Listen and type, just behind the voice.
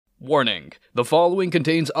Warning, the following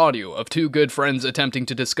contains audio of two good friends attempting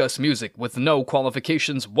to discuss music with no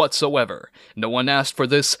qualifications whatsoever. No one asked for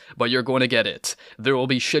this, but you're going to get it. There will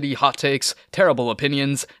be shitty hot takes, terrible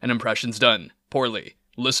opinions, and impressions done poorly.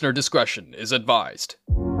 Listener discretion is advised.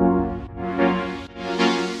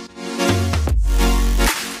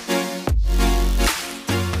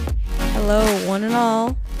 Hello, one and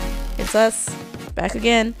all. It's us, back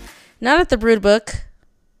again. Not at the Brood Book,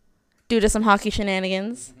 due to some hockey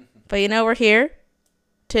shenanigans. But you know, we're here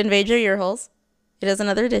to invade your ear holes. It is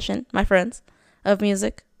another edition, my friends, of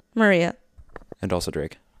Music, Maria. And also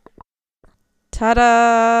Drake.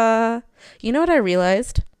 Ta-da! You know what I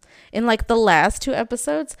realized? In like the last two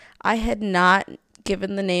episodes, I had not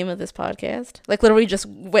given the name of this podcast. Like literally just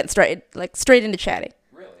went straight into chatting.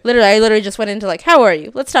 Really? I literally just went into like, how are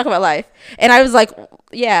you? Let's talk about life. And I was like,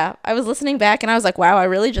 yeah, I was listening back and I was like, wow, I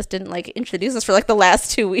really just didn't like introduce us for like the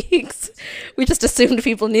last 2 weeks. We just assumed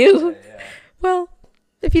people knew. Yeah. Well,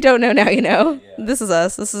 if you don't know now, you know. Yeah. This is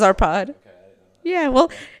us. This is our pod. Okay. Yeah,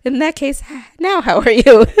 well, in that case, now how are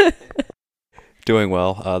you? Doing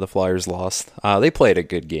well. The Flyers lost. They played a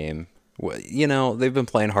good game. You know, they've been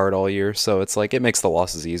playing hard all year, so it's like it makes the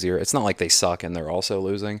losses easier. It's not like they suck and they're also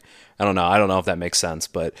losing. I don't know if that makes sense,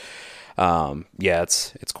 but yeah,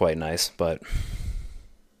 it's quite nice. But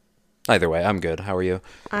either way, I'm good. How are you?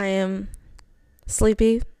 I am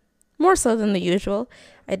sleepy, more so than the usual.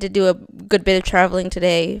 I did do a good bit of traveling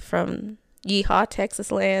today from Yeehaw,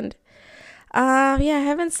 Texas land. Yeah, I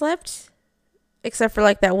haven't slept except for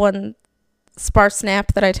like that one sparse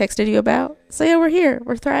nap that I texted you about. So yeah, we're here.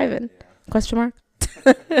 We're thriving. Question mark.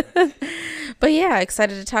 But yeah,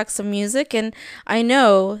 excited to talk some music, and I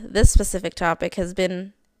know this specific topic has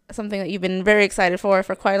been something that you've been very excited for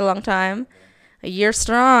quite a long time. A year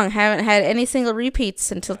strong. Haven't had any single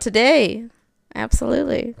repeats until today.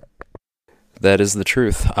 Absolutely. That is the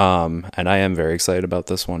truth. And I am very excited about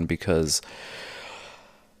this one because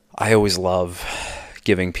I always love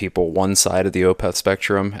giving people one side of the Opeth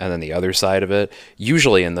spectrum and then the other side of it,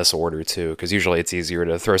 usually in this order too, because usually it's easier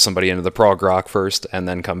to throw somebody into the prog rock first and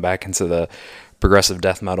then come back into the progressive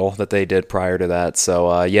death metal that they did prior to that.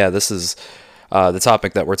 So yeah, this is the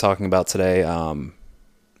topic that we're talking about today.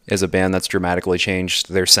 Is a band that's dramatically changed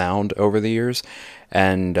their sound over the years,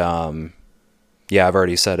 and yeah, I've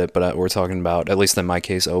already said it, but we're talking about, at least in my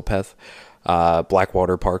case, Opeth,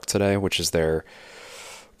 Blackwater Park today, which is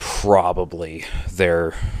probably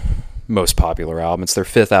their most popular album. It's their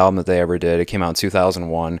fifth album that they ever did. It came out in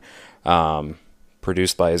 2001,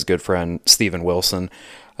 produced by his good friend Steven Wilson.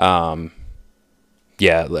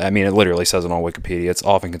 Yeah, I mean, it literally says it on Wikipedia. It's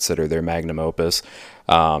often considered their magnum opus.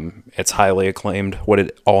 It's highly acclaimed. What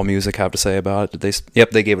did AllMusic have to say about it? Yep,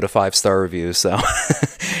 they gave it a 5-star review. So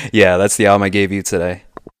yeah, that's the album I gave you today.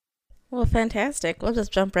 Well, fantastic. We'll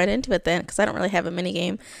just jump right into it then, because I don't really have a mini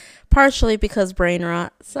game. Partially because brain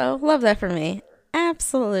rot. So love that for me.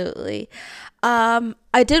 Absolutely.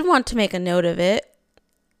 I did want to make a note of it,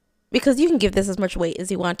 because you can give this as much weight as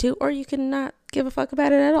you want to, or you can not give a fuck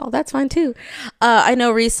about it at all. That's fine too. I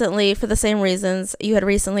know recently, for the same reasons, you had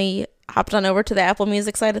recently hopped on over to the Apple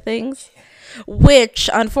Music side of things, which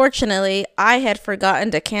unfortunately I had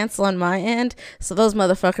forgotten to cancel on my end. So those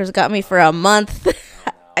motherfuckers got me for a month.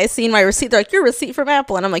 I seen my receipt. They're like, your receipt from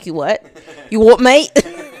Apple. And I'm like, you what? You what, mate?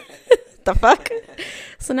 The fuck?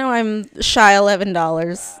 So now I'm shy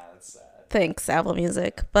 $11. Thanks, Apple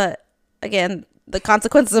Music. But again, the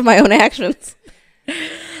consequences of my own actions.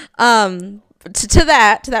 To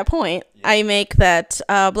that point, I make that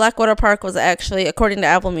Blackwater Park was actually, according to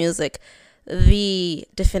Apple Music, the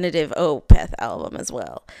definitive Opeth album as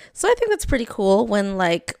well. So I think that's pretty cool when,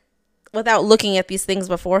 like, without looking at these things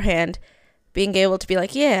beforehand, being able to be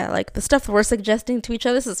like, yeah, like the stuff that we're suggesting to each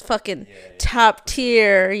other, this is fucking top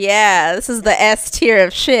tier. Yeah, this is the S tier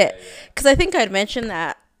of shit. Because I think I'd mentioned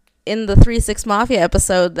that in the 3-6 Mafia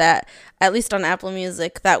episode, that at least on Apple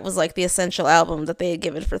Music, that was like the essential album that they had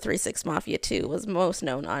given for 3-6 Mafia 2 was Most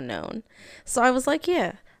Known Unknown. So I was like,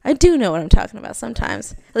 yeah, I do know what I'm talking about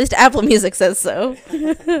sometimes. At least Apple Music says so.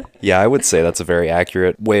 Yeah, I would say that's a very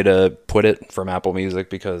accurate way to put it from Apple Music,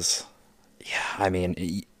 because yeah, I mean,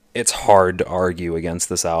 it's hard to argue against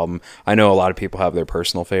this album. I know a lot of people have their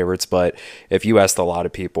personal favorites, but if you asked a lot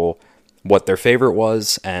of people what their favorite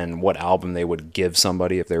was and what album they would give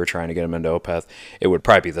somebody if they were trying to get them into Opeth, it would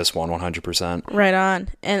probably be this one 100%. Right on.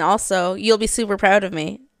 And also, you'll be super proud of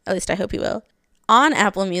me. At least I hope you will. On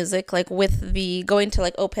Apple Music, like with the going to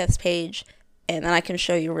like Opeth's page, and then I can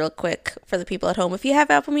show you real quick for the people at home if you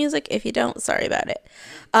have Apple Music. If you don't, sorry about it.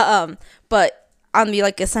 But on the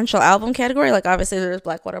like essential album category, like obviously there's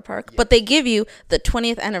Blackwater Park, but they give you the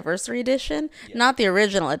 20th anniversary edition, not the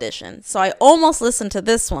original edition. So I almost listened to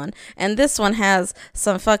this one, and this one has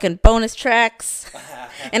some fucking bonus tracks.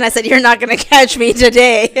 And I said, "You're not gonna catch me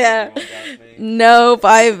today." Yeah. Nope,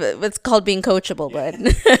 it's called being coachable,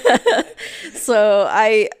 bud. So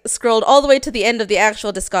I scrolled all the way to the end of the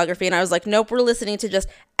actual discography, and I was like, nope, we're listening to just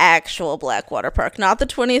actual Blackwater Park, not the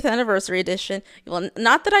 20th anniversary edition. Well,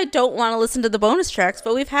 not that I don't want to listen to the bonus tracks,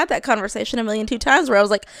 but we've had that conversation a million two times where I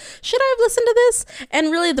was like, should I have listened to this?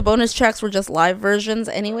 And really, the bonus tracks were just live versions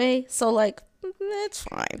anyway, so like, it's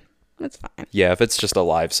fine. It's fine. Yeah, if it's just a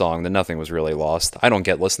live song, then nothing was really lost. I don't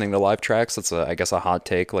get listening to live tracks. That's I guess a hot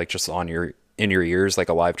take, like just in your ears, like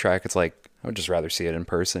a live track. It's like, I would just rather see it in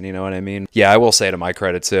person, you know what I mean? Yeah, I will say to my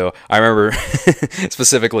credit too, I remember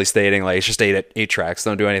specifically stating like it's just eight tracks,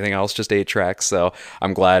 don't do anything else, just 8 tracks. So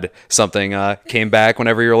I'm glad something came back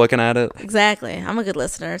whenever you're looking at it. Exactly. I'm a good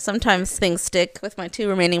listener. Sometimes things stick with my 2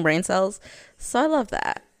 remaining brain cells, so I love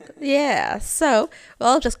that. Yeah, so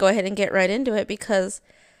well, I'll just go ahead and get right into it because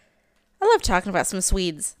I love talking about some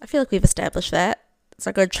Swedes. I feel like we've established that. It's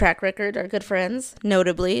our good track record, our good friends,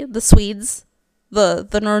 notably the Swedes,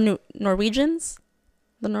 the Norwegians,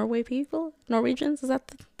 the Norway people, Norwegians, is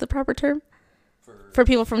that the proper term? For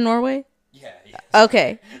people from Norway? Yeah.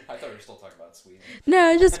 Okay. I thought you were still talking about Sweden.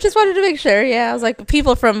 No, just wanted to make sure. Yeah, I was like,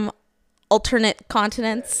 people from alternate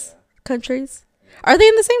continents, countries. Are they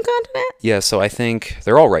in the same continent? Yeah, so I think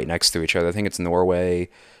they're all right next to each other. I think it's Norway,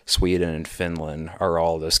 Sweden, and Finland are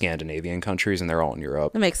all the Scandinavian countries, and they're all in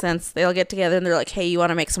Europe. That makes sense. They all get together and they're like, hey, you want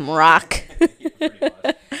to make some rock? Yeah, pretty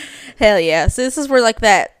much. Hell yeah. So this is where like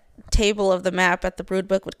that table of the map at the Brood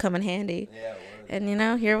Book would come in handy. Yeah, and you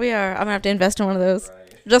know, here we are. I'm going to have to invest in one of those.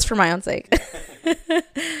 Right. Just for my own sake.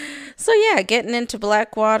 So yeah, getting into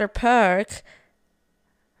Blackwater Park.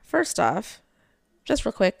 First off, just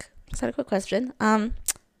real quick, just had a quick question.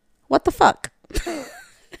 What the fuck?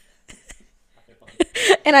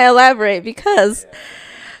 And I elaborate because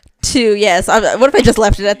what if I just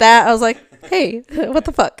left it at that? I was like, hey, what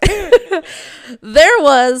the fuck? There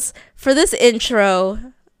was, for this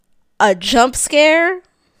intro, a jump scare,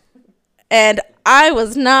 and I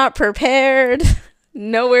was not prepared,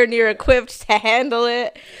 nowhere near equipped to handle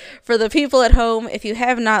it. For the people at home, if you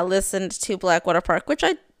have not listened to Blackwater Park, which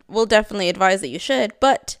I will definitely advise that you should,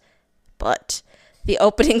 but the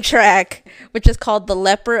opening track, which is called The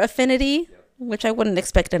Leper Affinity, which I wouldn't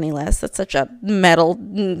expect any less. That's such a metal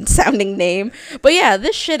sounding name. But yeah,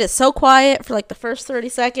 this shit is so quiet for like the first 30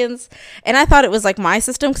 seconds. And I thought it was like my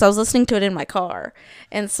system because I was listening to it in my car.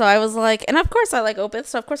 And so I was like, and of course I like Opeth,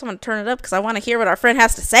 so of course I'm going to turn it up because I want to hear what our friend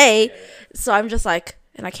has to say. So I'm just like,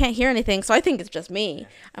 and I can't hear anything. So I think it's just me.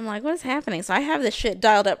 I'm like, what is happening? So I have this shit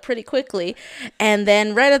dialed up pretty quickly. And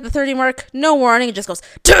then right at the 30 mark, no warning, it just goes,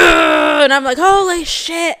 and I'm like, holy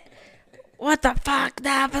shit. What the fuck?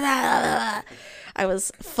 I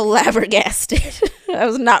was flabbergasted. I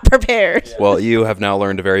was not prepared. Well, you have now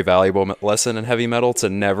learned a very valuable lesson in heavy metal to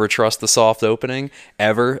never trust the soft opening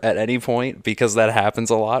ever at any point, because that happens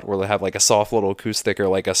a lot where they'll have like a soft little acoustic or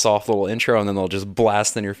like a soft little intro and then they'll just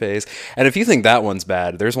blast in your face. And if you think that one's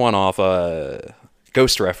bad, there's one off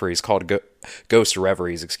Ghost Referees called Ghost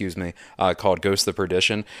Reveries, called Ghost the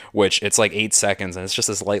Perdition, which it's like 8 seconds and it's just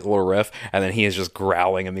this light little riff and then he is just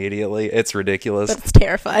growling immediately. It's ridiculous. But it's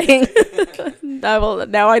terrifying.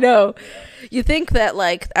 Now I know. You think that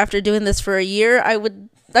like after doing this for a year, I would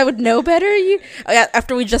know better?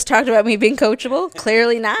 After we just talked about me being coachable?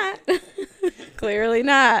 Clearly not. Clearly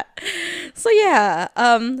not. So yeah,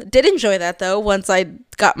 did enjoy that though once I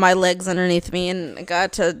got my legs underneath me and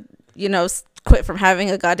got to, quit from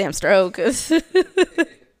having a goddamn stroke. It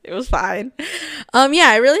was fine. Yeah,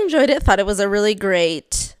 I really enjoyed it. Thought it was a really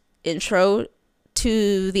great intro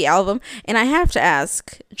to the album. And I have to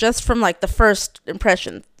ask, just from like the first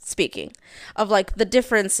impression speaking, of like the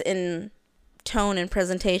difference in tone and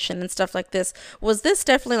presentation and stuff like this, was this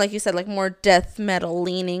definitely, like you said, like more death metal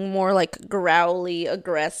leaning, more like growly,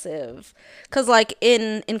 aggressive? Because like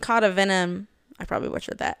in Caught of Venom, I probably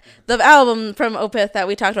butchered that, the album from Opeth that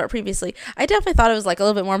we talked about previously, I definitely thought it was like a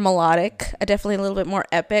little bit more melodic, definitely a little bit more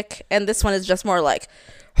epic, and this one is just more like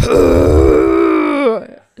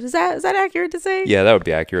is that accurate to say? Yeah, that would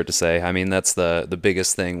be accurate to say. I mean, that's the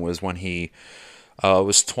biggest thing was when he it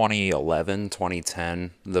was 2011,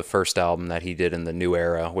 2010, the first album that he did in the new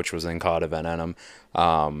era, which was in Caught of Venom,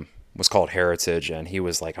 was called Heritage, and he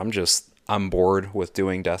was like, I'm bored with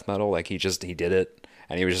doing death metal. Like he did it.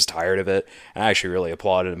 and he was just tired of it. And I actually really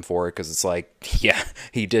applauded him for it because it's like, yeah,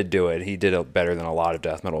 he did do it. He did it better than a lot of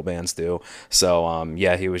death metal bands do. So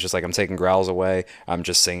yeah, he was just like, I'm taking growls away. I'm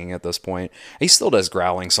just singing at this point. He still does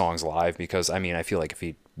growling songs live because, I mean, I feel like if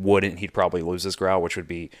he wouldn't, he'd probably lose his growl, which would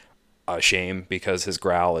be a shame because his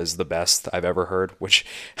growl is the best I've ever heard, which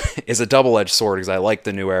is a double-edged sword because I like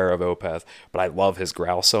the new era of Opeth, but I love his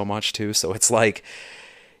growl so much too. So it's like,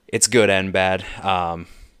 it's good and bad.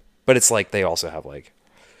 But it's like they also have like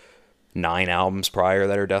 9 albums prior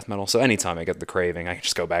that are death metal. So anytime I get the craving, I can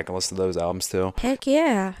just go back and listen to those albums too. Heck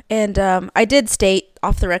yeah. And I did state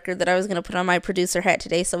off the record that I was going to put on my producer hat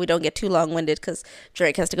today so we don't get too long-winded because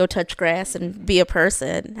Drake has to go touch grass and be a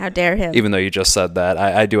person. How dare him? Even though you just said that,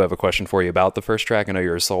 I do have a question for you about the first track. I know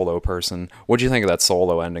you're a solo person. What do you think of that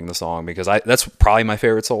solo ending the song? Because that's probably my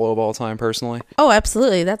favorite solo of all time, personally. Oh,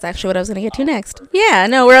 absolutely. That's actually what I was going to get to next. Yeah,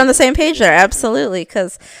 no, we're on the same page there. Absolutely,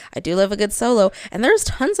 because I do love a good solo. And there's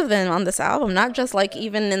tons of them on this album, not just like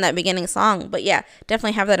even in that beginning song. But yeah,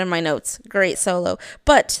 definitely have that in my notes. Great solo.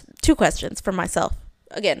 But 2 questions for myself.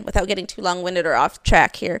 Again, without getting too long-winded or off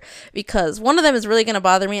track here, because one of them is really going to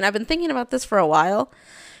bother me, and I've been thinking about this for a while.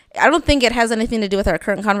 I don't think it has anything to do with our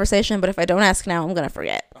current conversation, but if I don't ask now, I'm going to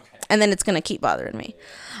forget. Okay. And then it's going to keep bothering me.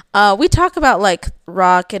 We talk about, like,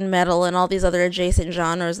 rock and metal and all these other adjacent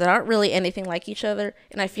genres that aren't really anything like each other,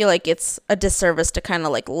 and I feel like it's a disservice to kind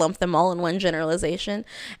of, like, lump them all in one generalization.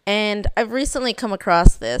 And I've recently come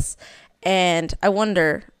across this, and I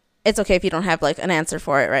wonder... It's okay if you don't have, like, an answer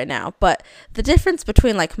for it right now. But the difference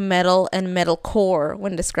between, like, metal and metalcore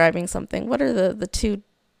when describing something, what are the 2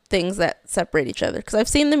 things that separate each other? Because I've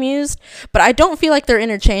seen them used, but I don't feel like they're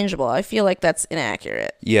interchangeable. I feel like that's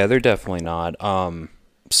inaccurate. Yeah, they're definitely not.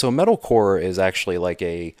 So metalcore is actually like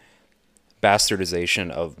a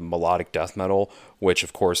bastardization of melodic death metal, which,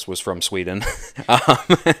 of course, was from Sweden.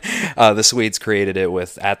 The Swedes created it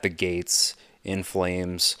with At the Gates, In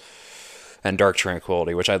Flames, and Dark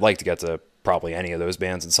Tranquility, which I'd like to get to probably any of those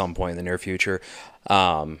bands at some point in the near future.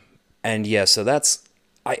 And yeah, so that's...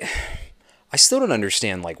 I still don't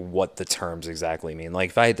understand, like, what the terms exactly mean. Like,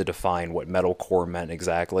 if I had to define what metalcore meant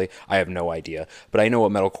exactly, I have no idea. But I know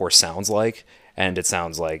what metalcore sounds like, and it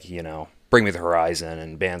sounds like, you know, Bring Me the Horizon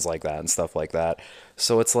and bands like that and stuff like that.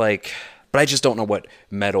 So it's like... But I just don't know what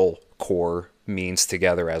metalcore means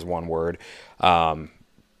together as one word.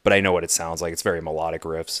 But I know what it sounds like. It's very melodic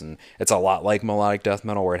riffs, and it's a lot like melodic death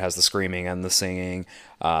metal, where it has the screaming and the singing,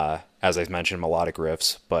 as I mentioned, melodic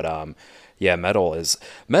riffs. But yeah, metal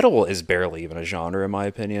is barely even a genre, in my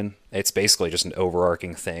opinion. It's basically just an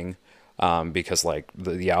overarching thing, because like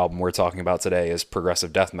the album we're talking about today is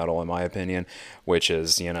progressive death metal, in my opinion, which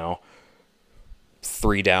is, you know,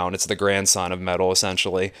 3 down. It's the grandson of metal,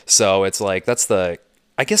 essentially. So it's like, that's the,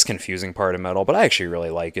 I guess, confusing part of metal, but I actually really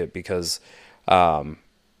like it because...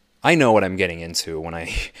 I know what I'm getting into when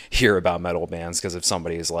I hear about metal bands, because if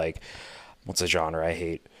somebody's like, what's a genre I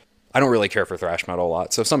hate? I don't really care for thrash metal a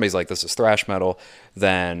lot. So if somebody's like, this is thrash metal,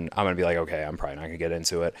 then I'm going to be like, okay, I'm probably not going to get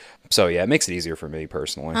into it. So yeah, it makes it easier for me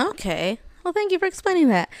personally. Okay. Well, thank you for explaining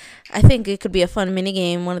that. I think it could be a fun mini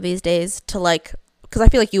game one of these days to, like, because I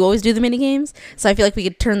feel like you always do the mini games. So I feel like we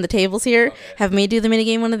could turn the tables here, okay. Have me do the mini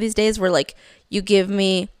game one of these days where, like, you give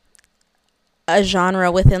me a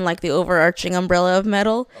genre within, like, the overarching umbrella of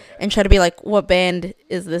metal, okay, and try to be like, what band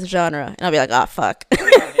is this genre? And I'll be like, oh, fuck.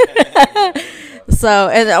 So,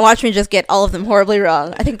 and watch me just get all of them horribly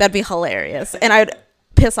wrong. I think that'd be hilarious. And I'd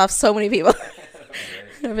piss off so many people.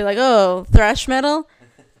 I'd be like, oh, thrash metal?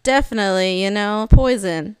 Definitely, you know,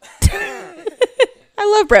 Poison.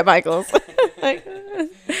 I love Bret Michaels. Like,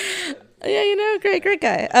 yeah, you know, great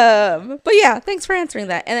guy. But yeah, thanks for answering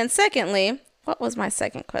that. And then secondly, what was my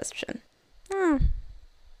second question?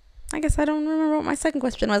 I guess I don't remember what my second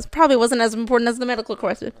question was. Probably wasn't as important as the medical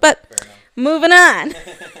question. But moving on.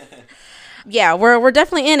 Yeah, we're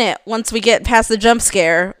definitely in it once we get past the jump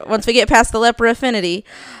scare, once we get past the leper affinity.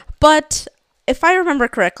 But if I remember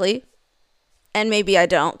correctly, and maybe I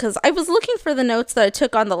don't, because I was looking for the notes that I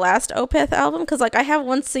took on the last Opeth album, because, like, I have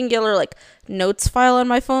one singular, like, notes file on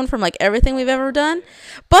my phone from, like, everything we've ever done.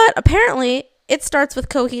 But apparently it starts with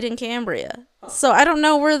Coheed and Cambria. So I don't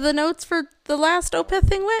know where the notes for the last Opeth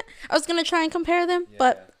thing went. I was going to try and compare them,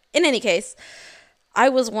 but in any case, I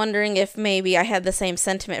was wondering if maybe I had the same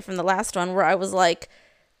sentiment from the last one, where I was like,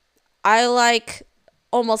 I like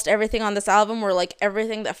almost everything on this album, where, like,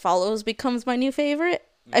 everything that follows becomes my new favorite.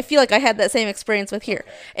 I feel like I had that same experience with here.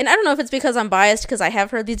 And I don't know if it's because I'm biased because I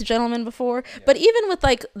have heard these gentlemen before, but even with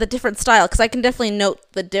like the different style, because I can definitely note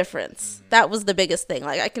the difference. That was the biggest thing.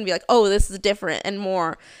 Like I can be like, oh, this is different and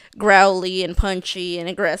more growly and punchy and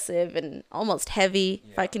aggressive and almost heavy,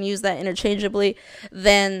 if I can use that interchangeably,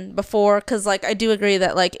 than before. Because like I do agree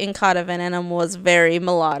that like Incata Venenum was very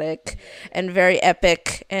melodic and very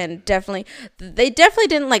epic, and they definitely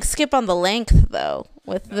didn't like skip on the length though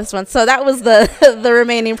with this one. So that was the the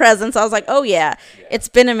remaining presence. I was like, oh yeah, it's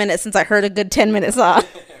been a minute since I heard a good 10-minute song.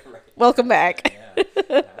 Welcome back.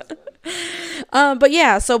 But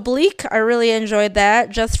yeah, so Bleak, I really enjoyed that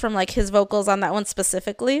just from like his vocals on that one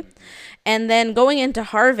specifically. And then going into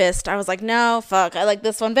Harvest, I was like, no, fuck, I like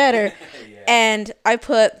this one better. And I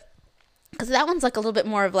put, because that one's like a little bit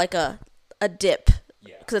more of like a dip.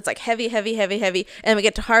 Because it's like heavy, heavy, heavy, heavy. And we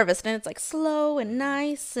get to Harvest and it's like slow and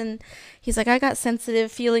nice. And he's like, I got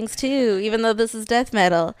sensitive feelings too, even though this is death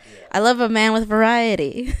metal. I love a man with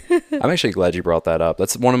variety. I'm actually glad you brought that up.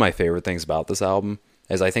 That's one of my favorite things about this album,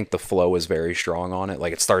 is I think the flow is very strong on it.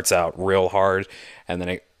 Like it starts out real hard and then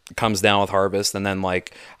it comes down with Harvest. And then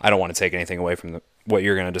like, I don't want to take anything away from what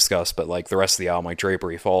you're going to discuss, but like the rest of the album, like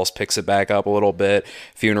Drapery Falls picks it back up a little bit.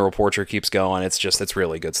 Funeral Portrait keeps going. It's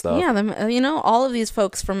really good stuff. Yeah, all of these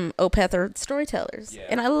folks from Opeth are storytellers,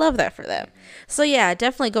 and I love that for them. So yeah,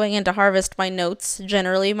 definitely going into Harvest, my notes,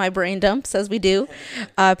 generally my brain dumps as we do,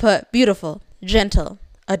 I put beautiful, gentle,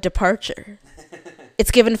 a departure.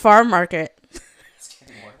 It's given farm market.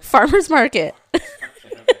 Farmer's market.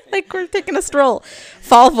 Like we're taking a stroll.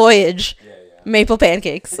 Fall voyage. Maple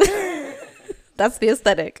pancakes. That's the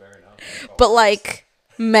aesthetic. But like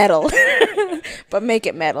metal. But make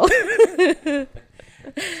it metal.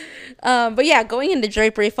 But yeah, going into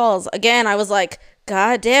Drapery Falls, again, I was like,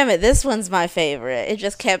 God damn it, this one's my favorite. It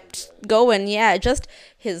just kept going. Yeah, just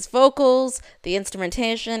his vocals, the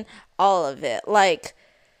instrumentation, all of it. Like,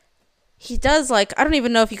 he does, like, I don't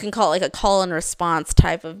even know if you can call it like a call and response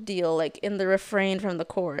type of deal, like in the refrain from the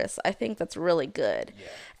chorus. I think that's really good.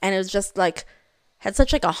 And it was just like, had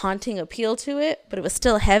such like a haunting appeal to it, but it was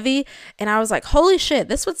still heavy. And I was like, holy shit,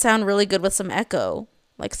 this would sound really good with some echo.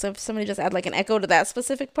 Like, so if somebody just add like an echo to that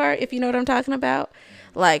specific part, if you know what I'm talking about,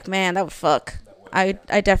 like, man, that would fuck. I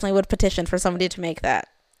definitely would petition for somebody to make that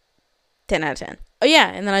 10 out of 10. Oh yeah,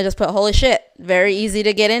 and then I just put holy shit, very easy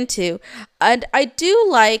to get into. And I do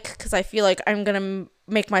like, because I feel like I'm gonna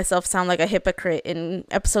make myself sound like a hypocrite in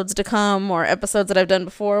episodes to come or episodes that I've done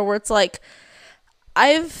before, where it's like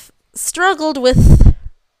I've struggled with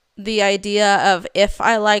the idea of if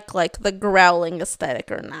I like the growling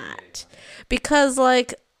aesthetic or not, because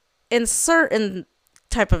like in certain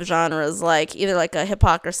type of genres, like either like a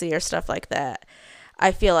Hypocrisy or stuff like that,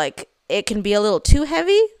 I feel like it can be a little too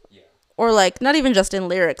heavy. Or like not even just in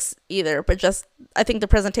lyrics either, but just I think the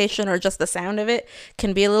presentation or just the sound of it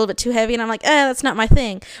can be a little bit too heavy, and I'm like, that's not my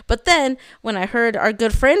thing. But then when I heard our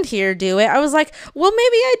good friend here do it, I was like, well,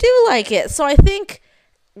 maybe I do like it. So I think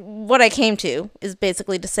what I came to is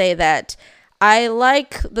basically to say that I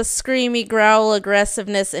like the screamy growl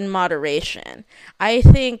aggressiveness in moderation. I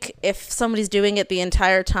think if somebody's doing it the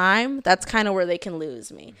entire time, that's kind of where they can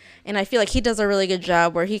lose me. And I feel like he does a really good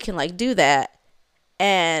job where he can like do that,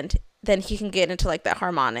 and then he can get into like that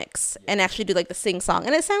harmonics and actually do like the sing song,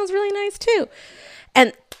 and it sounds really nice too.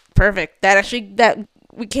 And perfect. That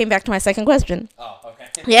we came back to my second question. Oh, okay.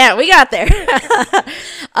 Yeah, we got there.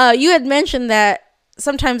 You had mentioned that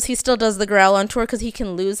sometimes he still does the growl on tour because he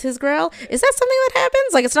can lose his growl. Is that something that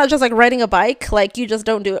happens? Like, it's not just like riding a bike, like you just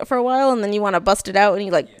don't do it for a while and then you want to bust it out and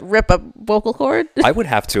you like rip a vocal cord? I would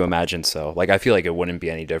have to imagine so. Like, I feel like it wouldn't be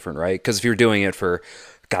any different, right? Because if you're doing it for,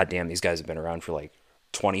 goddamn, these guys have been around for like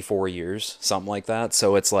 24 years, something like that.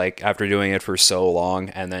 So it's like after doing it for so long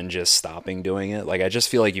and then just stopping doing it, like I just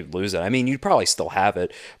feel like you'd lose it. I mean, you'd probably still have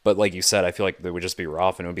it, but like you said, I feel like it would just be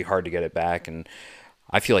rough and it would be hard to get it back. And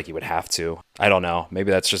I feel like you would have to. I don't know.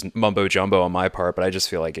 Maybe that's just mumbo jumbo on my part, but I just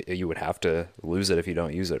feel like you would have to lose it if you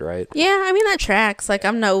don't use it, right? Yeah, I mean, that tracks. Like,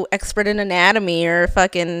 I'm no expert in anatomy or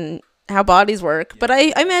fucking how bodies work, but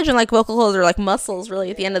I imagine like vocal cords are like muscles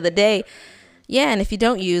really at the end of the day. Yeah, and if you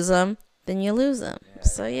don't use them, then you lose them.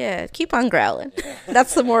 So yeah, keep on growling.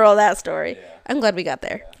 That's the moral of that story. I'm glad we got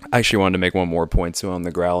there. I actually wanted to make one more point too on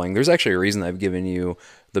the growling. There's actually a reason I've given you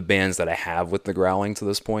the bands that I have with the growling to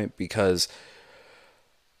this point, because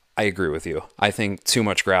I agree with you. I think too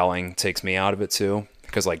much growling takes me out of it too,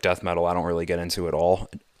 because like death metal, I don't really get into at all,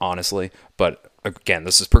 honestly. But again,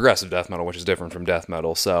 this is progressive death metal, which is different from death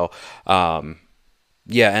metal. So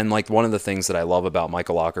yeah, and like one of the things that I love about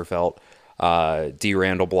Michael Ockerfeldt, D.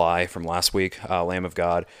 Randall Bly from last week, Lamb of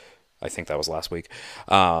God, I think that was last week.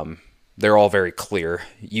 they're all very clear.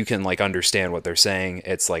 You can like understand what they're saying.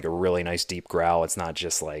 It's like a really nice deep growl. It's not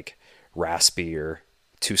just like raspy or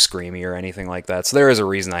too screamy or anything like that. So there is a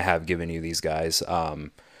reason I have given you these guys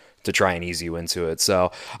to try and ease you into it.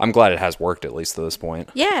 So I'm glad it has worked at least to this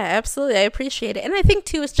point. Yeah, absolutely. I appreciate it. And I think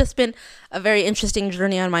too, it's just been a very interesting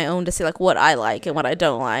journey on my own to see like what I like and what I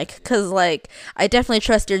don't like. Cause like, I definitely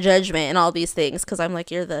trust your judgment and all these things. Cause I'm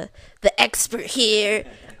like, you're the expert here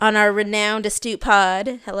on our renowned astute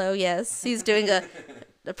pod. Hello. Yes. He's doing a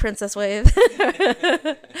princess wave.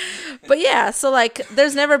 But yeah, so like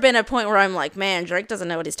there's never been a point where I'm like, man, Drake doesn't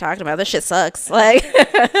know what he's talking about, this shit sucks. Like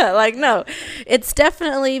like no, it's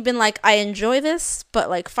definitely been like I enjoy this, but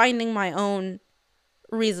like finding my own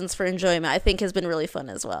reasons for enjoyment I think has been really fun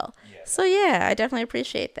as well. So yeah, I definitely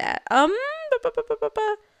appreciate that.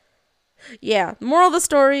 Yeah, moral of the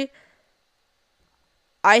story,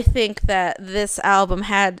 I think that this album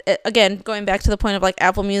had, again, going back to the point of like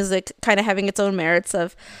Apple Music kind of having its own merits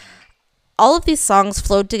of all of these songs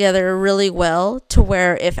flowed together really well to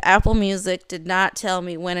where if Apple Music did not tell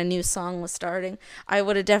me when a new song was starting, I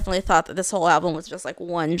would have definitely thought that this whole album was just like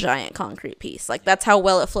one giant concrete piece. Like that's how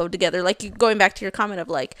well it flowed together. Like going back to your comment of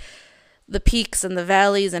like the peaks and the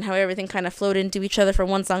valleys and how everything kind of flowed into each other from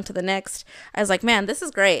one song to the next. I was like, man, this is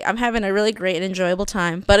great. I'm having a really great and enjoyable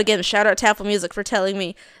time. But again, shout out to Apple Music for telling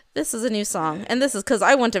me this is a new song. And this is because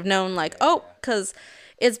I wouldn't have known like, oh, because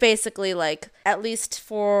it's basically like, at least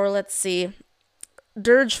for, let's see,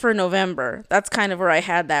 Dirge for November. That's kind of where I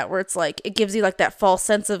had that, where it's like, it gives you like that false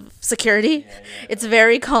sense of security. It's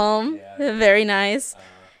very calm, very nice.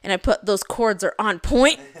 And I put those chords are on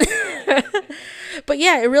point. But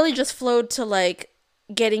yeah, it really just flowed to like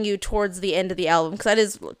getting you towards the end of the album, because that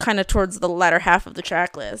is kind of towards the latter half of the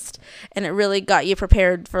track list, and it really got you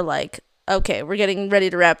prepared for like, okay, we're getting ready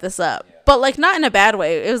to wrap this up. But like not in a bad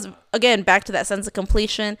way. It was again back to that sense of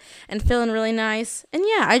completion and feeling really nice. And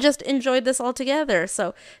yeah, I just enjoyed this all together.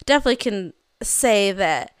 So definitely can say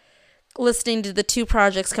that listening to the two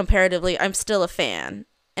projects comparatively, I'm still a fan.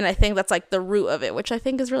 And I think that's like the root of it, which I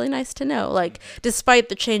think is really nice to know. Like, despite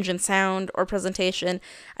the change in sound or presentation,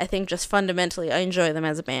 I think just fundamentally I enjoy them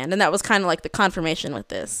as a band. And that was kind of like the confirmation with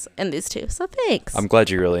this and these two. So thanks. I'm glad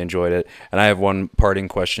you really enjoyed it. And I have one parting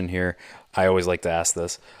question here. I always like to ask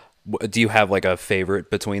this. Do you have like a favorite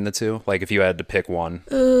between the two? Like if you had to pick one?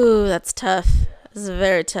 Ooh, that's tough. This is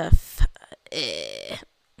very tough.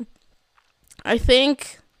 I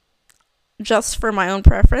think just for my own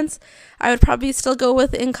preference, I would probably still go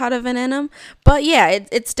with Incata Venenum. But yeah,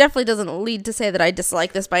 it definitely doesn't lead to say that I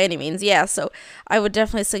dislike this by any means. Yeah, so I would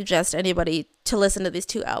definitely suggest anybody to listen to these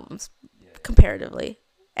two albums comparatively.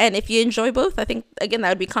 And if you enjoy both, I think, again, that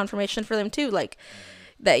would be confirmation for them too. Like,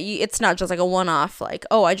 that it's not just like a one-off, like,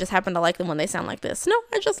 oh, I just happen to like them when they sound like this. No,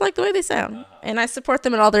 I just like the way they sound. And I support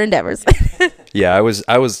them in all their endeavors. Yeah,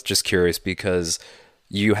 I was just curious because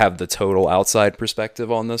you have the total outside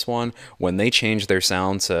perspective on this one. When they changed their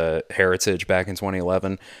sound to Heritage back in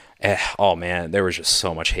 2011, oh man, there was just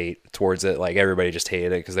so much hate towards it. Like everybody just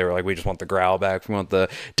hated it because they were like, we just want the growl back, we want the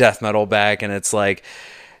death metal back, and it's like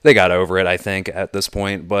they got over it, I think, at this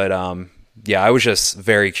point. But yeah, I was just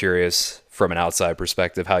very curious from an outside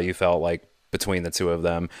perspective how you felt like between the two of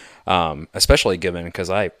them, especially given, because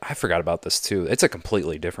I forgot about this too. It's a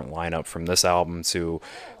completely different lineup from this album to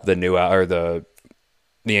the new or the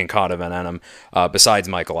Incata Venenum, besides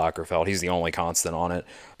Michael Ockerfeld. He's the only constant on it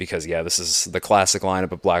because, yeah, this is the classic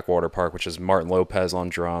lineup of Blackwater Park, which is Martin Lopez on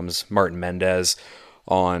drums, Martin Mendez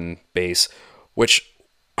on bass, which,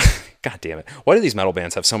 god damn it, why do these metal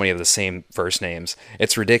bands have so many of the same first names?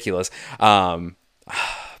 It's ridiculous.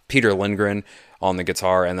 Peter Lindgren on the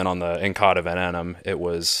guitar, and then on the Incata Venenum, it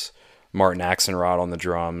was Martin Axelrod on the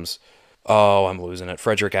drums. Oh, I'm losing it.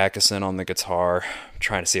 Frederick Atkinson on the guitar. I'm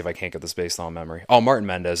trying to see if I can't get this based on memory. Oh, Martin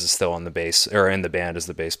Mendez is still on the bass, or in the band as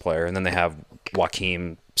the bass player. And then they have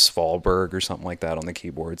Joachim Svalberg or something like that on the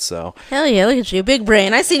keyboard. So hell yeah, look at you. Big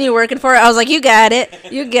brain. I seen you working for it. I was like, you got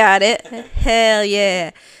it. You got it. Hell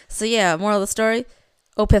yeah. So yeah, moral of the story,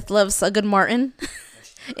 Opeth loves a good Martin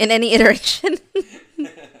in any iteration.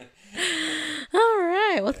 All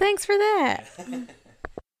right. Well, thanks for that.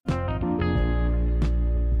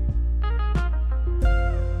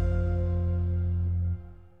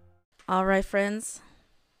 All right, friends,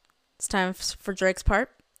 it's time for Drake's part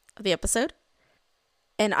of the episode,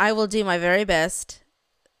 and I will do my very best,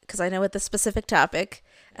 because I know at this specific topic,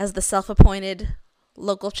 as the self-appointed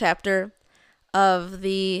local chapter of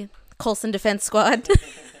the Coulson Defense Squad,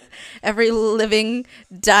 every living,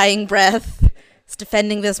 dying breath is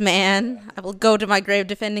defending this man. I will go to my grave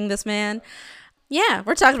defending this man. Yeah,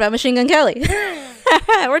 we're talking about Machine Gun Kelly.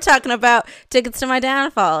 We're talking about Tickets to My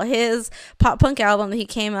Downfall, his pop punk album that he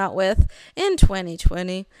came out with in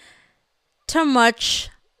 2020. To much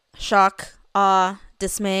shock, awe,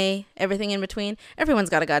 dismay, everything in between, everyone's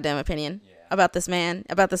got a goddamn opinion about this man,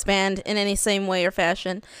 about this band in any same way or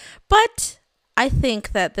fashion. But I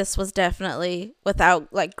think that this was definitely,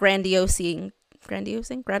 without like gratifying,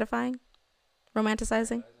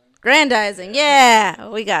 romanticizing, grandizing. Yeah,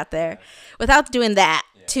 we got there. Without doing that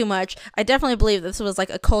too much, I definitely believe this was like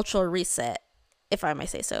a cultural reset, if I may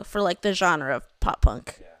say so, for like the genre of pop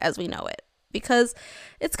punk as we know it, because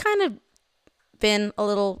it's kind of been a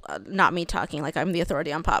little, not me talking like I'm the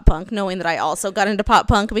authority on pop punk, knowing that I also got into pop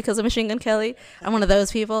punk because of Machine Gun Kelly. I'm one of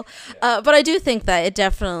those people. But I do think that it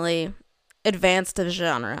definitely advanced the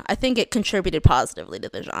genre. I think it contributed positively to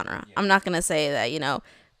the genre. I'm not going to say that,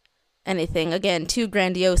 anything, again, too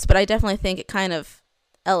grandiose, but I definitely think it kind of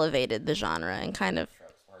elevated the genre and kind of,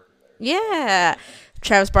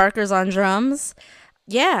 Travis Barker's on drums.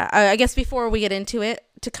 Yeah, I guess before we get into it,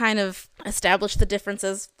 to kind of establish the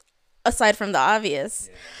differences aside from the obvious,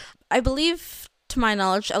 I believe, to my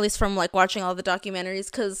knowledge, at least from like watching all the documentaries,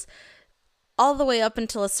 because all the way up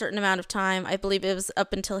until a certain amount of time, I believe it was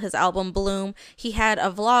up until his album Bloom, he had a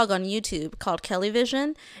vlog on YouTube called Kelly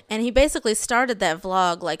Vision, and he basically started that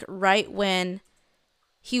vlog like right when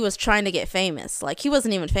he was trying to get famous. Like, he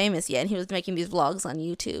wasn't even famous yet, and he was making these vlogs on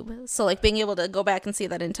YouTube. So like being able to go back and see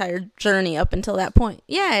that entire journey up until that point,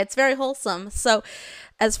 it's very wholesome. So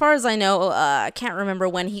as far as I know, I can't remember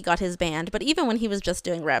when he got his band, but even when he was just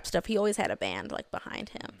doing rap stuff, he always had a band like behind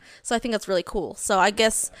him. So I think that's really cool. So I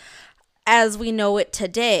guess as we know it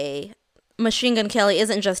today, Machine Gun Kelly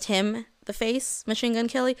isn't just him, the face, Machine Gun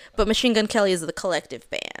Kelly, but Machine Gun Kelly is the collective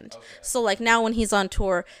band. Okay. So like now when he's on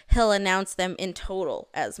tour, he'll announce them in total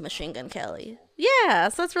as Machine Gun Kelly. Yeah,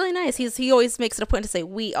 so that's really nice. He always makes it a point to say,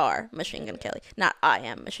 we are Machine Gun Kelly, not I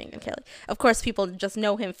am Machine Gun Kelly. Of course, people just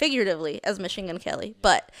know him figuratively as Machine Gun Kelly,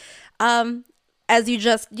 but as you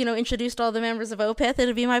just, introduced all the members of Opeth,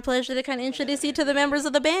 it'd be my pleasure to kind of introduce you to the members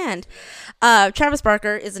of the band. Travis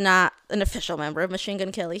Barker is not an official member of Machine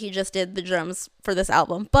Gun Kelly. He just did the drums for this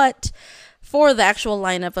album. But for the actual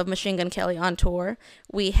lineup of Machine Gun Kelly on tour,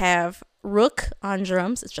 we have Rook on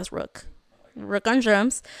drums. It's just Rook. Rook on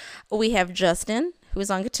drums. We have Justin, who's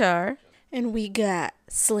on guitar. And we got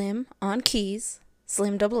Slim on keys.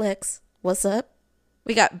 Slim Double X. What's up?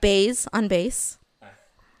 We got Baze on bass.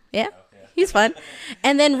 Yeah. He's fun.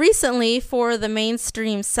 And then recently, for the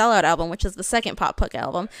mainstream Sellout album, which is the second pop punk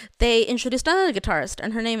album, they introduced another guitarist,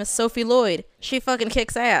 and her name is Sophie Lloyd. She fucking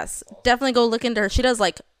kicks ass. Definitely go look into her. She does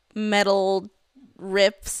like metal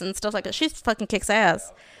riffs and stuff like that. She fucking kicks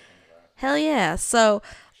ass. Hell yeah. So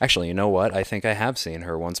actually, you know what? I think I have seen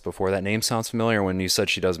her once before. That name sounds familiar. When you said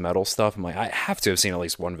she does metal stuff, I'm like, I have to have seen at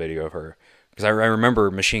least one video of her. Because I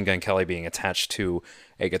remember Machine Gun Kelly being attached to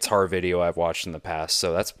a guitar video I've watched in the past,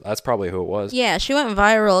 so that's probably who it was. Yeah, she went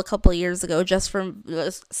viral a couple of years ago just from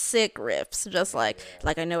sick riffs, just like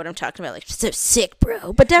I know what I'm talking about, like, so sick,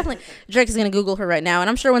 bro. But definitely, Drake is gonna Google her right now, and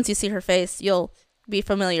I'm sure once you see her face, you'll be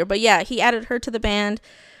familiar. But yeah, he added her to the band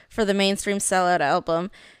for the mainstream Sellout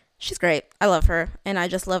album. She's great. I love her, and I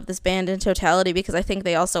just love this band in totality because I think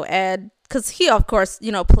they also add, because he of course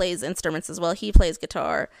plays instruments as well. He plays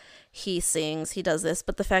guitar. He sings, he does this,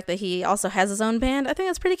 but the fact that he also has his own band, I think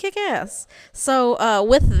that's pretty kick-ass. So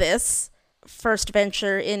with this first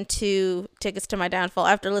venture into Tickets to My Downfall,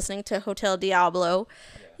 after listening to Hotel Diablo,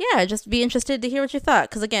 just be interested to hear what you thought,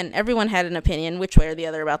 because again, everyone had an opinion which way or the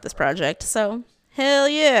other about this project, so hell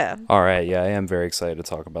yeah. All right, I am very excited to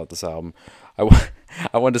talk about this album. I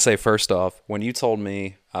wanted to say first off, when you told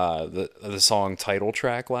me the song title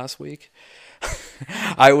track last week,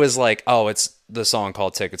 I was like, oh, it's the song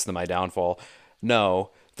called Tickets to My Downfall.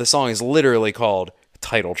 No, the song is literally called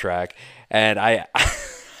Title Track. And I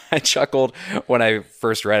chuckled when I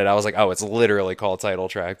first read it. I was like, oh, it's literally called Title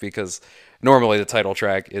Track, because normally the title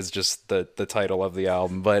track is just the title of the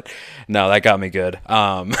album. But no, that got me good.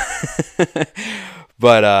 But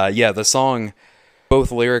the song,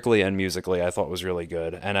 both lyrically and musically, I thought was really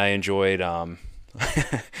good. And I enjoyed,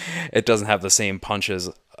 it doesn't have the same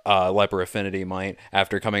punches Leper Affinity might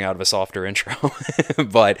after coming out of a softer intro,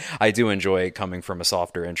 but I do enjoy it coming from a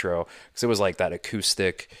softer intro, because it was like that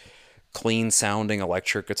acoustic, clean sounding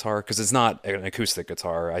electric guitar, because it's not an acoustic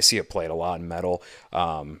guitar. I see it played a lot in metal.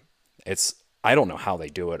 I don't know how they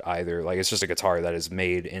do it either. Like, it's just a guitar that is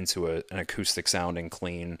made into an acoustic sounding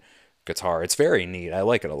clean guitar. It's very neat. I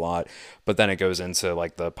like it a lot, but then it goes into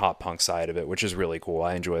like the pop punk side of it, which is really cool.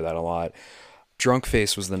 I enjoy that a lot. Drunk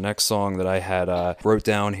Face was the next song that I had wrote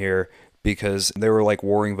down here because there were like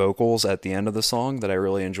warring vocals at the end of the song that I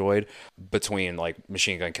really enjoyed, between like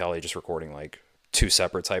Machine Gun Kelly just recording like two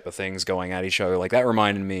separate type of things going at each other. Like that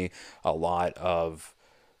reminded me a lot of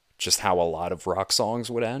just how a lot of rock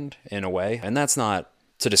songs would end in a way. And that's not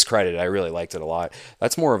to discredit it. I really liked it a lot.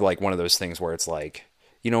 That's more of like one of those things where it's like,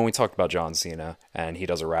 you know, when we talked about John Cena and he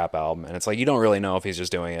does a rap album and it's like, you don't really know if he's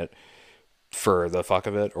just doing it for the fuck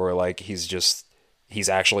of it or like he's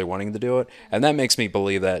actually wanting to do it. And that makes me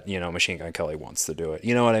believe that, you know, Machine Gun Kelly wants to do it.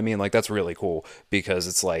 You know what I mean? Like that's really cool because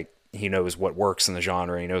it's like he knows what works in the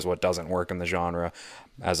genre, he knows what doesn't work in the genre,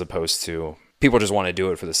 as opposed to people just want to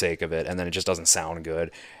do it for the sake of it and then it just doesn't sound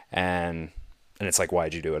good. And it's like,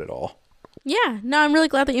 why'd you do it at all? Yeah, no, I'm really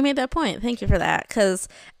glad that you made that point. Thank you for that, because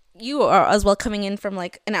you are as well coming in from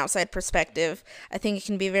like an outside perspective. I think it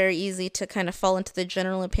can be very easy to kind of fall into the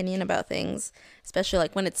general opinion about things, especially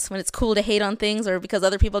like when it's cool to hate on things or because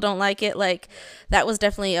other people don't like it. Like that was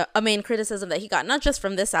definitely a main criticism that he got, not just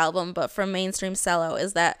from this album, but from mainstream cello,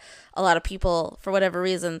 is that a lot of people, for whatever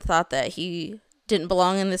reason, thought that he didn't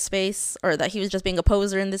belong in this space or that he was just being a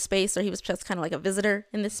poser in this space or he was just kind of like a visitor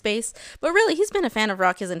in this space. But really, he's been a fan of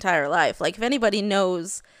rock his entire life. Like if anybody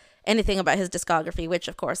knows anything about his discography, which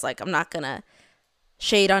of course, like I'm not gonna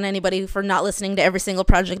shade on anybody for not listening to every single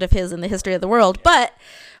project of his in the history of the world, but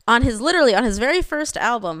on his very first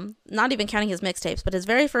album, not even counting his mixtapes, but his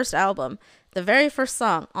very first album, the very first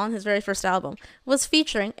song on his very first album was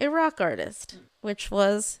featuring a rock artist, which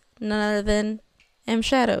was none other than M.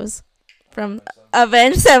 Shadows from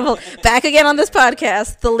Avenged Sevenfold, back again on this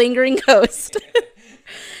podcast, The Lingering Ghost.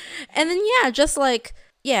 And then just like,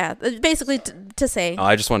 yeah, basically to say,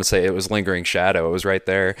 I just want to say it was Lingering Shadow. It was right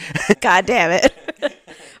there. God damn it.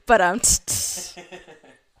 But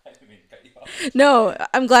no,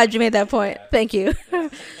 I'm glad you made that point. Thank you.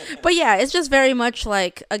 But yeah, it's just very much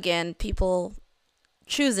like, again, people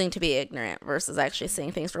choosing to be ignorant versus actually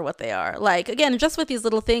seeing things for what they are. Like, again, just with these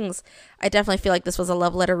little things, I definitely feel like this was a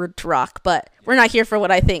love letter to rock, but we're not here for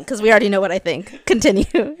what I think because we already know what I think. Continue.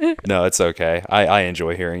 No, it's okay. I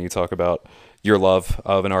enjoy hearing you talk about your love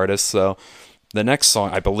of an artist. So the next song,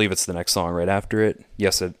 I believe it's the next song right after it.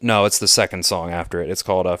 No, it's the second song after it. It's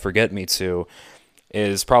called Forget Me Too.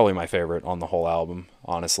 Is probably my favorite on the whole album,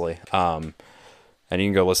 honestly. And you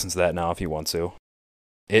can go listen to that now if you want to.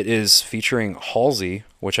 It is featuring Halsey,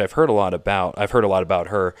 which I've heard a lot about. I've heard a lot about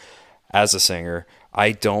her as a singer.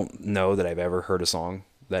 I don't know that I've ever heard a song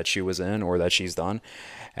that she was in or that she's done.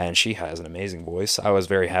 And she has an amazing voice. I was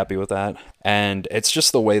very happy with that. And it's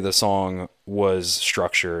just the way the song was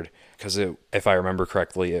structured. Because if I remember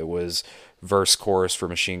correctly, it was verse chorus for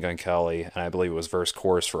Machine Gun Kelly. And I believe it was verse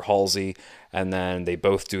chorus for Halsey. And then they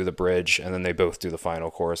both do the bridge. And then they both do the final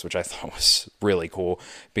chorus, which I thought was really cool.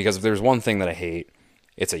 Because if there's one thing that I hate,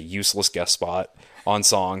 it's a useless guest spot on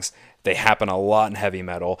songs. They happen a lot in heavy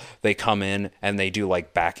metal. They come in and they do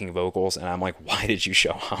like backing vocals. And I'm like, why did you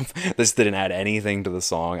show up? This didn't add anything to the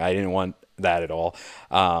song. I didn't want that at all.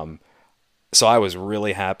 So I was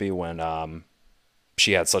really happy when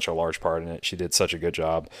she had such a large part in it. She did such a good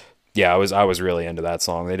job. Yeah, I was really into that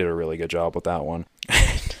song. They did a really good job with that one.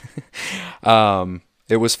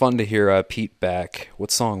 It was fun to hear Pete back.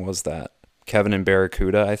 What song was that? Kevin and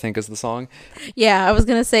Barracuda, I think, is the song. Yeah, I was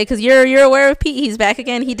gonna say, because you're aware of Pete. He's back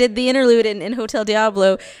again. He did the interlude in Hotel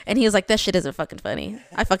Diablo, and he was like, "That shit isn't fucking funny.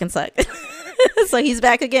 I fucking suck." So he's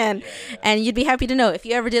back again, and you'd be happy to know if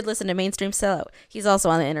you ever did listen to Mainstream Sellout, he's also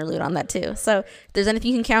on the interlude on that too. So if there's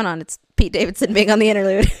anything you can count on, it's Pete Davidson being on the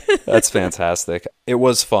interlude. That's fantastic. It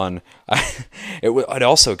was fun. It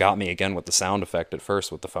also got me again with the sound effect at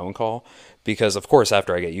first with the phone call, because of course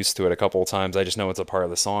after I get used to it a couple of times, I just know it's a part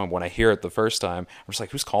of the song. When I hear it the first time, I'm just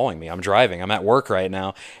like, who's calling me? I'm driving. I'm at work right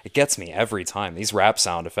now. It gets me every time. These rap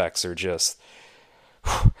sound effects are just...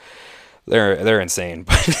 They're insane,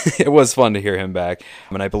 but it was fun to hear him back.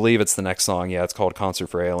 And I believe it's the next song. Yeah, it's called Concert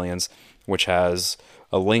for Aliens, which has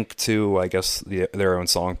a link to, I guess, their own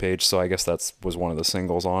song page. So I guess that was one of the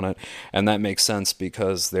singles on it. And that makes sense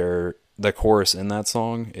because the chorus in that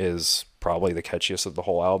song is probably the catchiest of the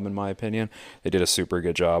whole album, in my opinion. They did a super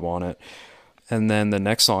good job on it. And then the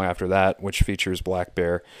next song after that, which features Black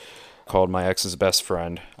Bear, called My Ex's Best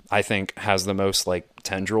Friend, I think has the most like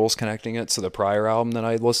tendrils connecting it to the prior album that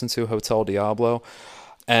I listened to, Hotel Diablo.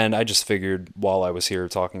 And I just figured while I was here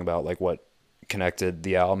talking about like what connected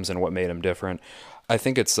the albums and what made them different, I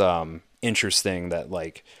think it's interesting that,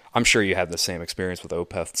 like, I'm sure you had the same experience with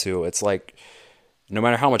Opeth too. It's like no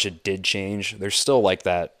matter how much it did change, there's still like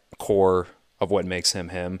that core of what makes him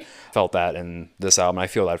him. Felt that in this album. I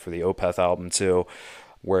feel that for the Opeth album too,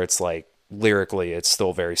 where it's like lyrically it's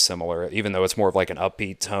still very similar, even though it's more of like an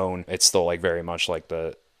upbeat tone. It's still like very much like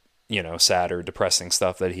the sad or depressing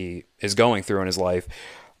stuff that he is going through in his life.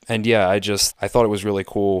 And yeah, I thought it was really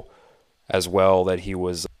cool as well that he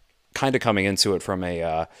was kind of coming into it from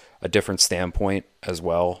a different standpoint as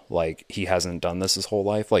well. Like, he hasn't done this his whole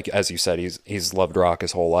life. Like, as you said, he's loved rock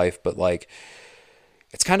his whole life, but like,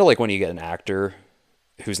 it's kind of like when you get an actor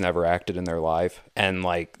who's never acted in their life and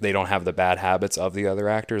like they don't have the bad habits of the other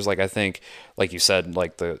actors. Like, I think, like you said,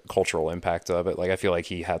 like the cultural impact of it, like I feel like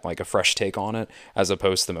he had like a fresh take on it as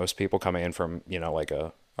opposed to most people coming in from, like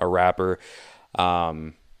a rapper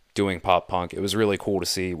doing pop punk. It was really cool to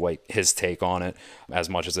see like his take on it, as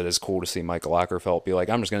much as it is cool to see Michael Ackerfeld be like,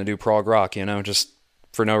 I'm just going to do prog rock, just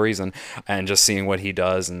for no reason, and just seeing what he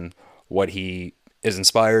does and what he is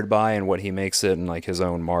inspired by and what he makes it and like his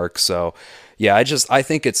own mark. So yeah, I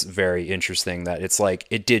think it's very interesting that it's like,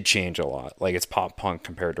 it did change a lot. Like, it's pop punk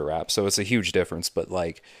compared to rap. So it's a huge difference, but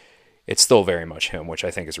like, it's still very much him, which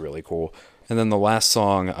I think is really cool. And then the last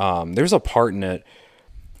song, there's a part in it.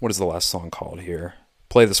 What is the last song called here?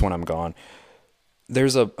 Play This When I'm Gone.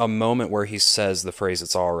 There's a moment where he says the phrase,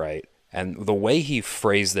 "It's all right." And the way he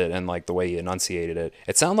phrased it and like the way he enunciated it,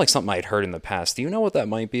 it sounded like something I'd heard in the past. Do you know what that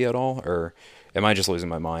might be at all? Or am I just losing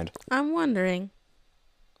my mind? I'm wondering.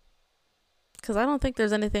 Because I don't think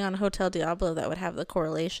there's anything on Hotel Diablo that would have the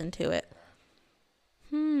correlation to it.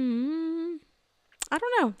 I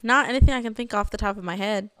don't know. Not anything I can think off the top of my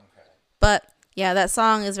head. Okay. But yeah, that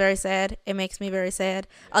song is very sad. It makes me very sad.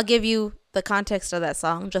 I'll give you the context of that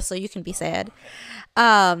song just so you can be sad.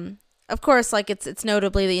 Of course, like it's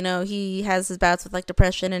notably that, he has his bouts with like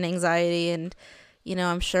depression and anxiety, and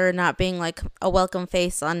I'm sure not being like a welcome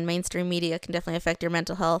face on mainstream media can definitely affect your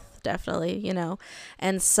mental health, definitely,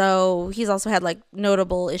 And so he's also had like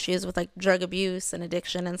notable issues with like drug abuse and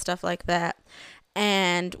addiction and stuff like that.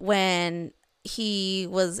 And when he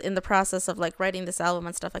was in the process of like writing this album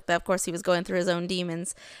and stuff like that, of course he was going through his own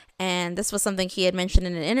demons, and this was something he had mentioned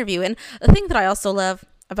in an interview. And the thing that I also love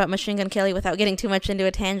about Machine Gun Kelly, without getting too much into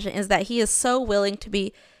a tangent, is that he is so willing to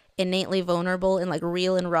be innately vulnerable and like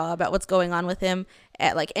real and raw about what's going on with him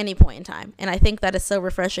at like any point in time. And I think that is so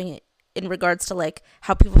refreshing in regards to like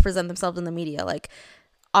how people present themselves in the media. Like,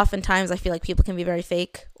 oftentimes I feel like people can be very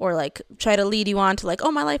fake or like try to lead you on to like,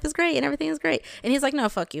 oh, my life is great and everything is great. And he's like, no,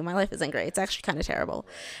 fuck you. My life isn't great. It's actually kind of terrible.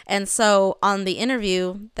 And so on the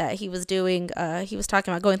interview that he was doing, he was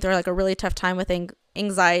talking about going through like a really tough time with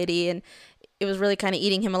anxiety, and it was really kind of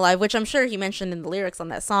eating him alive, which I'm sure he mentioned in the lyrics on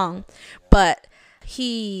that song. But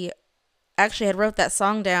he actually had wrote that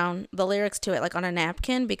song down, the lyrics to it, like on a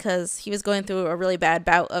napkin, because he was going through a really bad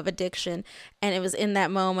bout of addiction. And it was in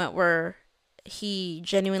that moment where he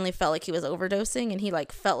genuinely felt like he was overdosing, and he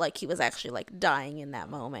like felt like he was actually like dying in that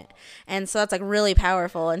moment. And so that's like really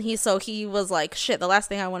powerful. And he was like, shit, the last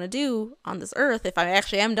thing I want to do on this earth, if I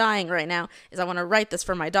actually am dying right now, is I want to write this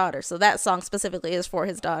for my daughter. So that song specifically is for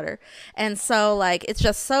his daughter. And so like, it's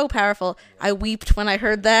just so powerful. I weeped when I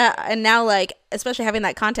heard that. And now like, especially having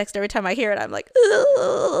that context, every time I hear it, I'm like,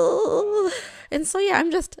 ugh. And so yeah,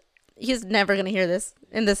 he's never gonna hear this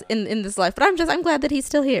in this life, but I'm glad that he's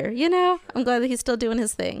still here. I'm glad that he's still doing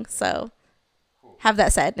his thing. So have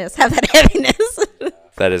that sadness, have that heaviness.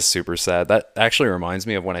 That is super sad. That actually reminds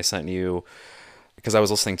me of when I sent you, because I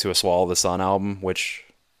was listening to a Swallow the Sun album, which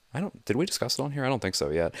did we discuss it on here? I don't think so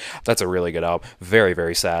yet. That's a really good album. Very,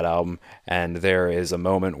 very sad album. And there is a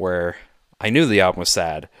moment where I knew the album was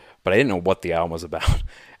sad, but I didn't know what the album was about.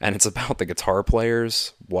 And it's about the guitar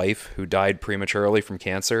player's wife who died prematurely from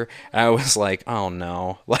cancer. And I was like, oh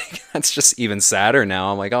no, like that's just even sadder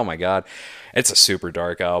now. I'm like, oh my God, it's a super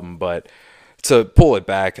dark album. But to pull it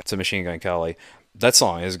back to Machine Gun Kelly, that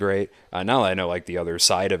song is great. Now that I know like the other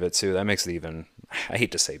side of it too, that makes it even, I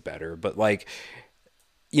hate to say better, but like,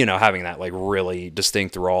 having that like really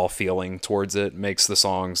distinct raw feeling towards it makes the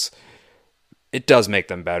songs, it does make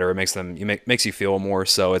them better. It makes you feel more.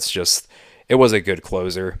 So it was a good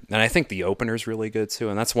closer. And I think the opener's really good too.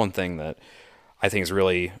 And that's one thing that I think is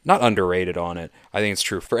really not underrated on it. I think it's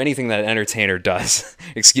true for anything that an entertainer does,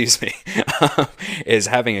 excuse me, is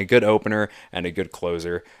having a good opener and a good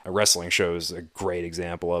closer. A wrestling show is a great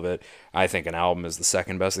example of it. I think an album is the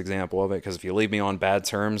second best example of it, because if you leave me on bad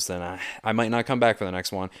terms, then I might not come back for the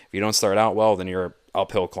next one. If you don't start out well, then you're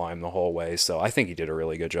uphill climb the whole way. So I think he did a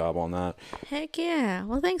really good job on that. Heck yeah.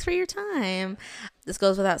 Well, thanks for your time. This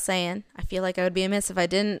goes without saying. I feel like I would be amiss if I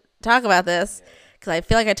didn't talk about this, because I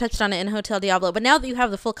feel like I touched on it in Hotel Diablo. But now that you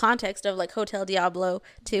have the full context of like Hotel Diablo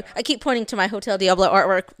 2, I keep pointing to my Hotel Diablo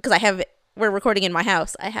artwork because we're recording in my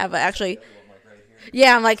house. I have actually,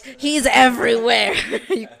 yeah, I'm like, he's everywhere.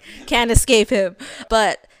 You can't escape him.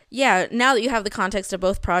 But yeah, now that you have the context of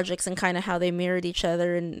both projects and kind of how they mirrored each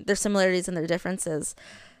other and their similarities and their differences,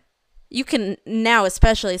 you can now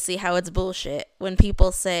especially see how it's bullshit when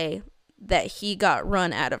people say that he got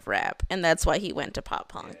run out of rap and that's why he went to pop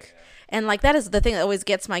punk. And like that is the thing that always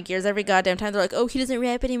gets my gears every goddamn time. They're like, oh, he doesn't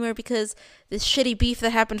rap anymore because this shitty beef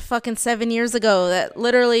that happened fucking 7 years ago that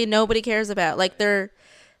literally nobody cares about. Like they're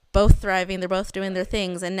both thriving, they're both doing their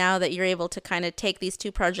things, and now that you're able to kind of take these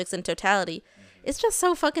two projects in totality, it's just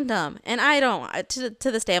so fucking dumb. And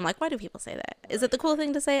to this day, I'm like, why do people say that? Is it the cool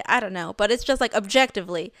thing to say? I don't know. But it's just like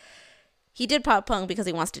objectively, he did pop punk because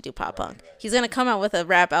he wants to do pop punk. He's going to come out with a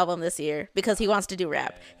rap album this year because he wants to do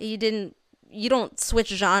rap. You don't switch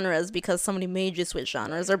genres because somebody made you switch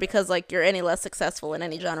genres or because like you're any less successful in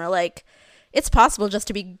any genre. Like it's possible just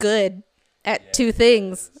to be good at two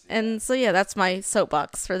things. And so yeah, that's my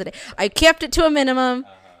soapbox for the day. I kept it to a minimum.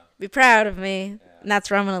 Be proud of me. And that's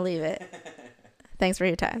where I'm going to leave it. Thanks for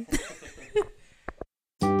your time.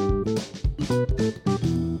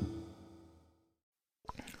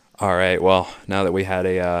 All right. Well, now that we had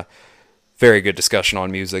a very good discussion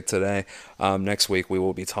on music today, next week we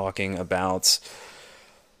will be talking about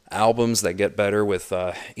albums that get better with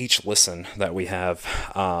each listen that we have.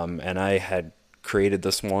 And I had created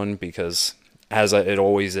this one because, as it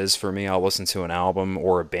always is for me, I'll listen to an album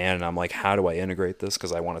or a band and I'm like, how do I integrate this?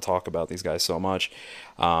 Because I want to talk about these guys so much.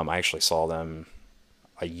 I actually saw them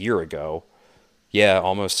a year ago. Yeah,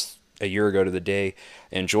 almost a year ago to the day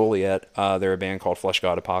in Joliet. They're a band called Flesh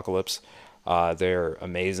God Apocalypse. They're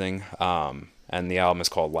amazing. And the album is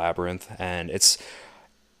called Labyrinth. And it's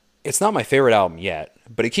not my favorite album yet,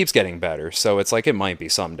 but it keeps getting better. So it's like it might be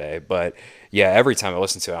someday. But yeah, every time I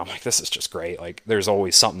listen to it, I'm like, this is just great. Like there's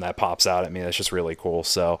always something that pops out at me that's just really cool.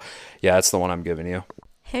 So yeah, that's the one I'm giving you.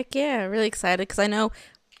 Heck yeah, really excited because I know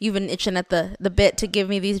you've been itching at the bit to give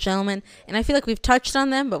me these gentlemen, and I feel like we've touched on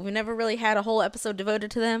them, but we've never really had a whole episode devoted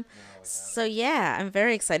to them. So yeah, I'm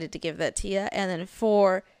very excited to give that to you. And then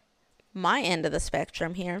for my end of the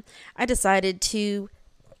spectrum here, I decided to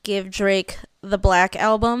give Drake the Black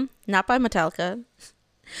Album, not by Metallica,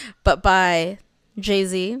 but by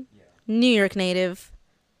Jay-Z, New York native,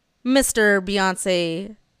 Mr.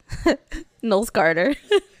 Beyonce, Knowles Carter.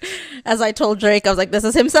 As I told Drake, I was like, this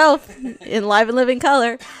is himself in live and living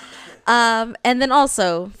color. And then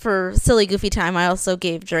also for silly goofy time, I also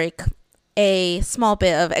gave Drake a small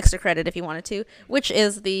bit of extra credit if he wanted to, which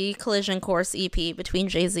is the Collision Course EP between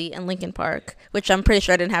Jay-Z and Linkin Park, which I'm pretty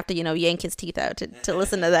sure I didn't have to, yank his teeth out to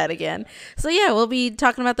listen to that again. So yeah, we'll be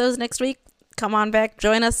talking about those next week. Come on back,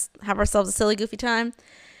 join us, have ourselves a silly goofy time.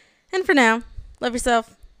 And for now, love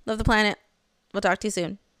yourself, love the planet. We'll talk to you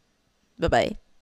soon. Bye-bye.